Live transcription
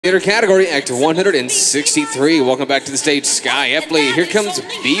Theater category, Act 163. Welcome back to the stage, Sky Epley. Here comes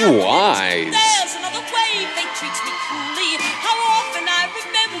Be Wise. There's another way they treat me cruelly. How often I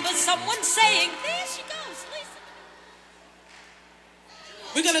remember someone saying, there she goes, listen.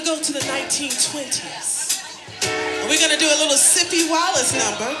 We're gonna go to the 1920s. And we're gonna do a little Sippy Wallace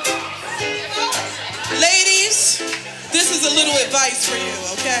number. Ladies, this is a little advice for you,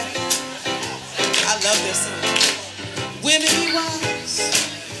 okay? I love this song. Women, be wise.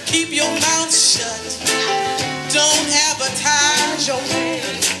 Keep your mouth shut. Don't advertise your man.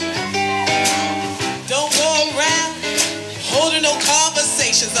 Don't go around holding no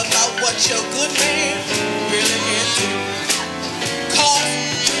conversations about what your good man really can do. Cause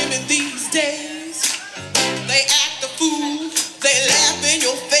women these days, they act a fool. They laugh in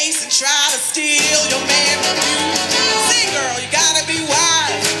your face and try to steal your man from you. See, girl, you gotta be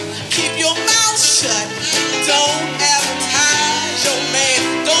wise. Keep your mouth shut. Don't advertise your man.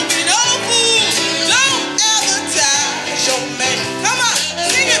 Don't be no fool. Don't advertise your man. Come on,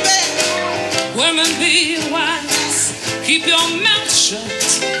 sing it back. Women, be wise. Keep your mouth shut.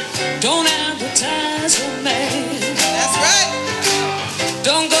 Don't advertise your man. That's right.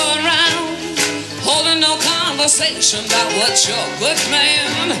 Don't go around holding no conversation about what your good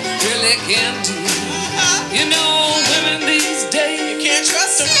man really can do. You know, women these days, You can't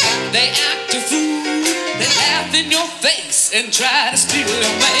trust them. they act a fool. They laugh in your face and try to steal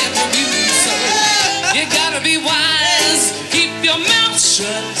your man from you. So you gotta be wise. Keep your mouth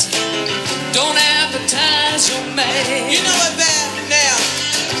shut. Don't advertise your man. You know what, Val? Now,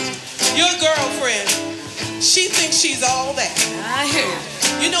 your girlfriend, she thinks she's all that. I hear.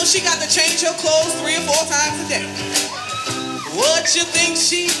 You know she got to change her clothes 3 or 4 times a day. What you think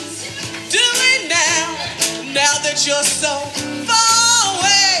she's doing now? Now that you're so far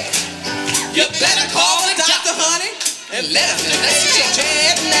away, you better call the doctor, honey, and let him know that you're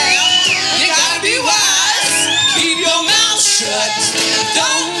jet lag.